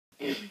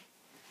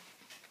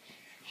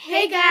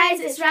Hey guys,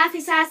 it's Rafi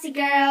Sassy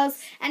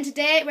Girls, and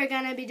today we're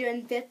going to be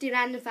doing 50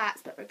 random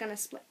facts, but we're going to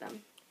split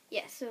them.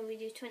 Yeah, so we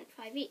do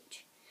 25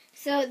 each.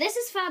 So this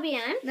is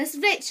Fabienne. This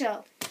is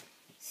Rachel.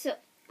 So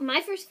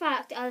my first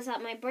fact is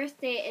that my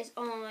birthday is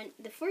on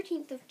the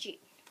 14th of June.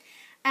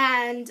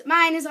 And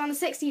mine is on the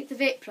 16th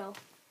of April.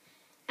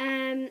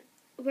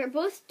 We're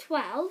both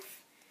 12.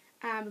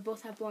 We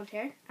both have blonde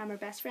hair, and we're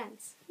best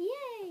friends.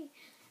 Yay!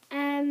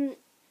 I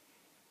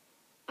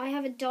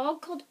have a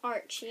dog called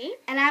Archie.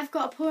 And I've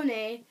got a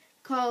pony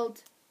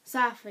called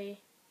Safi.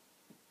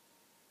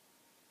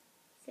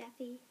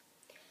 Safi.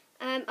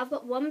 I've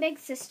got one big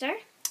sister.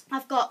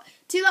 I've got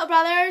two little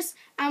brothers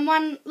and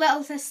one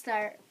little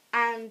sister,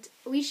 and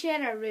we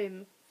share a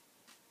room.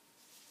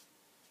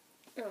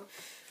 Oh.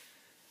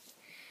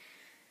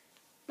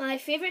 My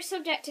favourite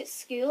subject at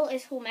school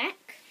is home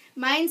ec.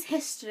 Mine's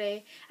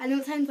history. I know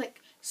it sounds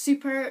like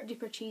super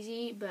duper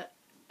cheesy, but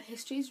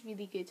history is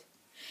really good.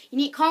 You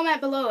need to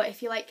comment below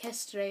if you like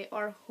history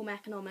or home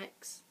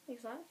economics.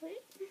 Exactly.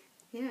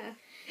 Yeah.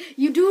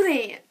 You do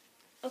that.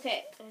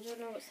 Okay, I don't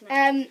know what's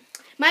next.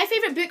 My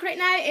favourite book right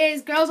now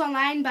is Girls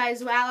Online by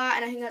Zoella,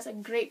 and I think that's a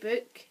great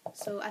book,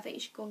 so I think you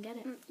should go and get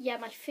it. Yeah,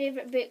 my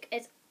favourite book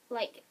is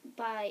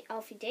by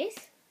Alfie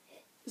Days.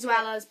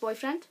 Zoella's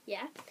boyfriend.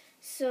 Yeah.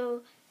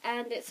 So,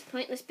 and it's a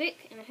pointless book,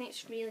 and I think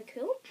it's really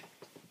cool.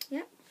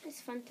 Yeah.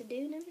 It's fun to do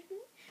and everything.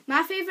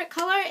 My favourite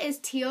colour is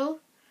teal,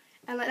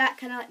 and like that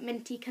kind of like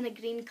minty kind of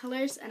green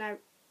colours, and I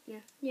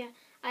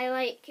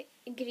like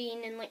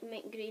green and like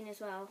mint green as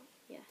well.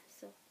 Yeah,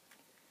 so.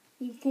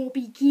 You go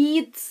be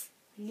kids.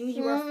 I knew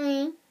you were.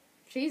 Mommy.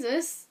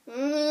 Jesus.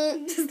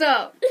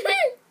 Stop.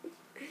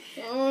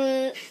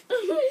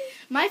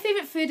 My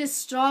favourite food is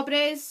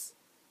strawberries.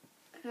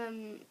 I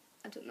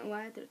don't know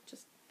why, they're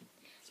just...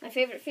 My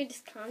favourite food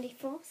is candy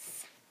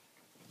floss.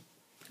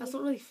 That's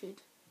not really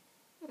food.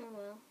 Oh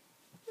well.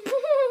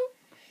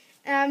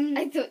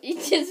 I I thought you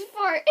just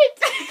farted.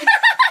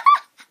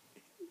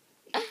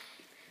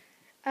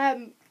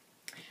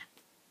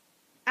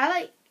 I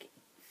like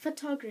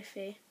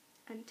photography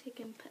and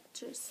taking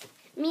pictures.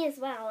 Me as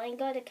well. I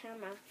got a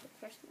camera for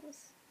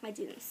Christmas. I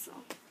didn't, so.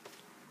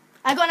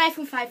 I got an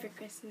iPhone 5 for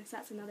Christmas,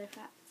 that's another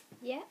fact.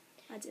 Yeah.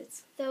 I did.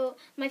 So,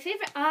 my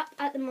favourite app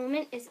at the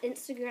moment is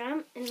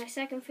Instagram, and my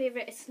second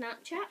favourite is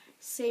Snapchat.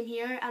 Same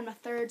here, and my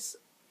third's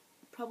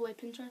probably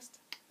Pinterest.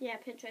 Yeah,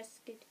 Pinterest is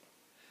good.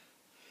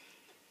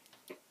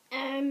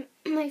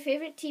 My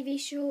favourite TV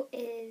show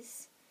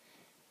is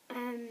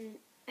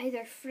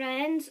either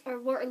Friends or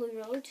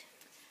Waterloo Road.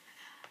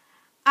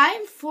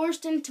 I'm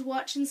forced into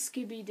watching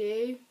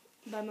Scooby-Doo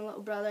by my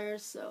little brother,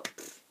 so...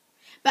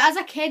 But as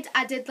a kid,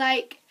 I did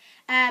like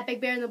Big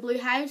Bear in the Blue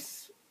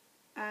House,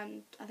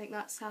 and I think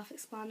that's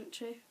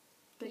self-explanatory.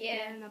 Big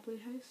Bear in a Blue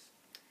House.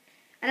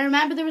 And I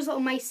remember there was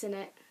little mice in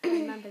it. I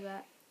remember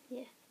that.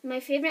 Yeah. My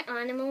favourite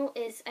animal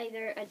is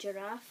either a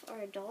giraffe or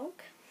a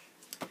dog.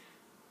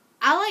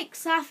 I like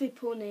Safi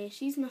Pony.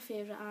 She's my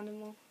favourite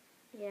animal.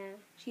 Yeah.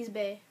 She's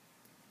bae.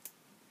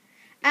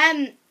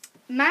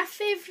 My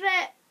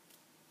favourite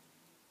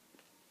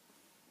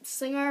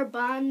singer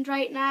band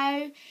right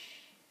now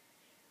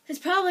is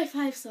probably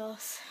Five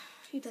Sauce.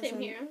 Who doesn't?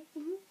 Same here.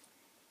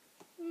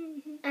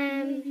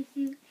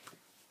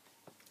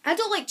 I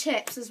don't like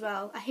chips as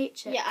well. I hate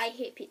chips. Yeah, I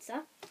hate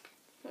pizza.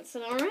 That's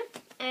another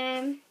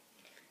one.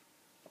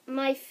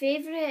 My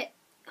favourite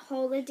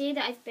holiday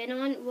that I've been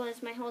on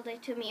was my holiday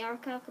to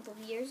Mallorca a couple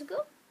of years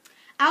ago.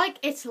 I like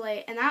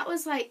Italy, and that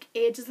was like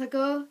ages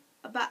ago,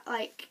 but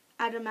like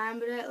I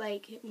remember it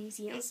like it was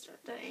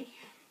yesterday.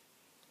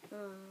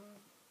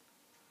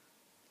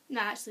 No,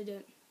 I actually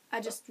don't.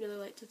 I just really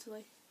liked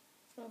Italy.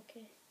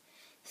 Okay.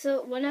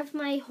 So one of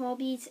my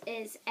hobbies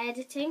is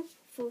editing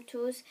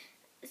photos,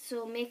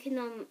 so making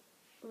them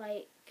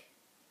like...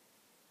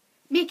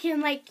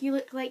 Making like you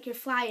look like you're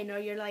flying, or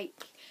you're like...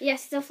 Yeah,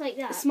 stuff like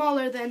that.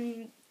 Smaller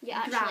than you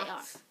actually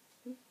grass.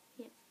 are.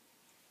 Yeah.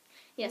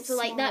 Yeah, so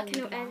like that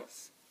kind of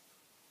edit.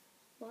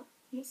 What?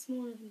 What's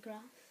smaller than grass?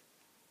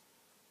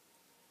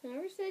 I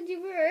never said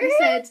you were.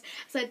 I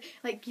said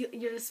like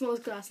you're the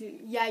smallest grass.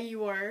 Yeah,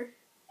 you were.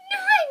 No,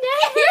 I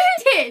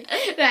never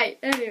did. Right.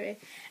 Anyway,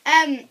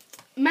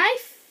 my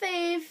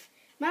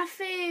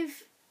fave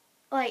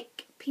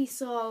like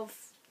piece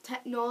of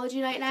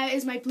technology right now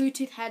is my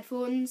Bluetooth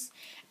headphones,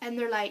 and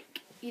they're like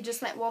you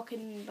just like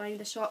walking around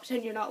the shops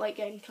and you're not like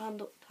getting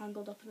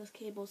tangled up in this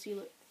cable, so you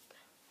look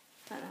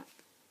like that.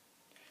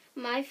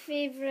 My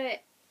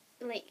favourite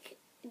like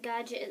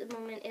gadget at the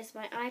moment is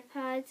my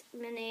iPad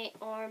mini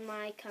or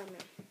my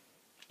camera.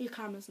 Your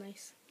camera's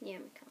nice. Yeah,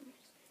 my camera's.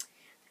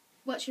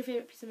 What's your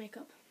favourite piece of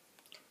makeup?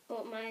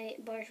 Oh, my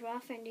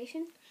Bourjois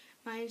foundation.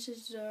 Mine's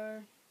just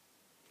our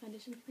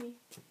foundation thing.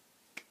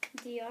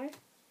 DR.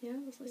 Yeah,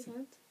 that's what I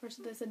said. Or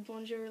should I said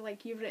bonjour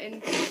like you've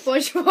written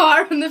bonjour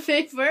on the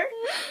paper?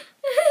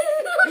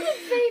 On the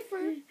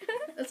paper.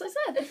 That's what I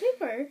said, the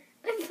paper.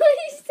 I thought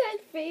you said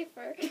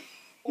paper.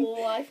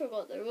 Oh, I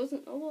forgot there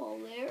wasn't a wall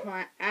there.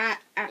 Yeah.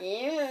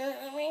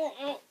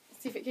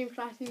 See if it came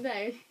crashing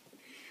down.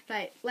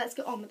 Right, let's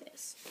get on with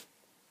this.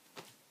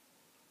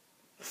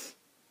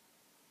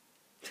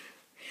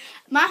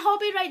 My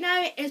hobby right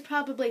now is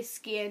probably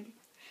skiing.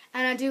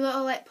 And I do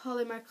little like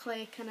polymer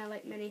clay kind of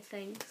like mini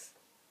things.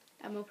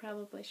 And we'll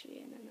probably show you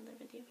in another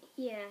video.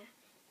 Yeah.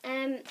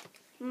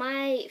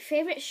 My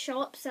favourite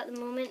shops at the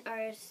moment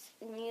are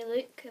New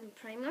Look and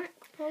Primark,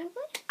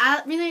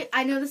 probably.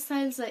 I know this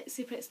sounds like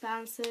super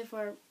expensive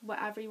or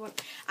whatever you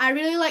want. I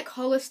really like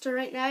Hollister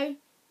right now.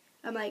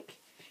 I'm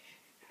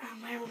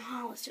wearing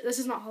Hollister. This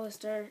is not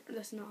Hollister,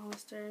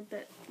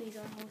 but these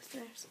are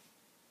Hollisters.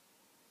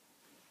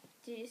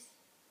 Did you just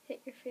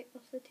hit your feet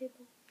off the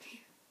table?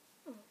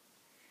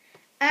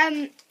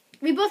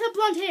 We both have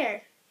blonde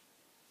hair.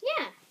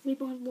 Yeah. We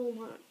both have blonde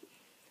hair.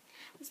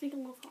 Let's make a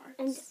love heart.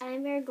 And I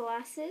wear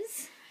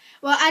glasses.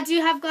 Well, I do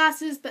have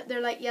glasses, but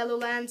they're like yellow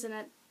lens, and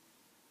I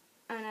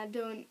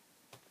don't.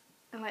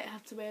 I like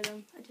have to wear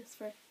them just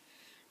for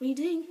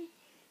reading.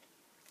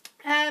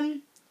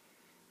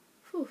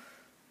 Whew.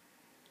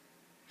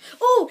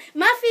 Oh,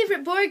 my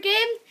favourite board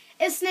game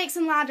is Snakes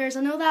and Ladders.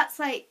 I know that's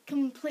like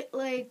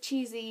completely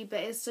cheesy, but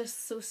it's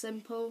just so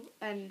simple,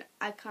 and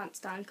I can't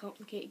stand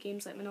complicated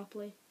games like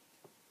Monopoly.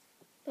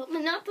 But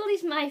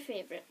Monopoly's my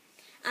favourite.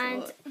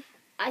 And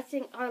I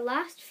think our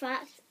last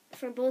fact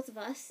for both of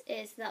us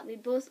is that we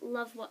both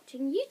love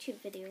watching YouTube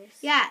videos.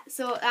 Yeah,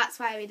 so that's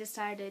why we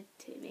decided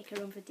to make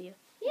our own video.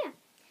 Yeah.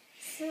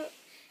 So,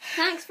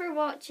 thanks for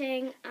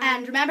watching.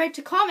 And remember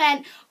to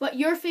comment what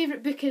your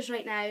favourite book is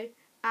right now.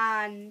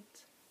 And,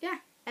 yeah,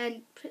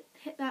 and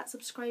hit that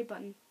subscribe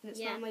button. And it's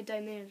normally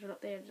down there, or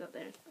up there, or up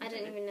there. I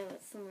don't even know,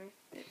 it's somewhere.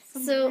 It's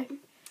somewhere. So,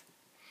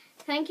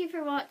 thank you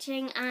for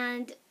watching,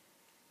 and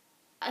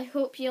I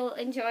hope you'll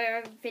enjoy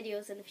our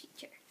videos in the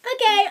future.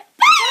 Okay.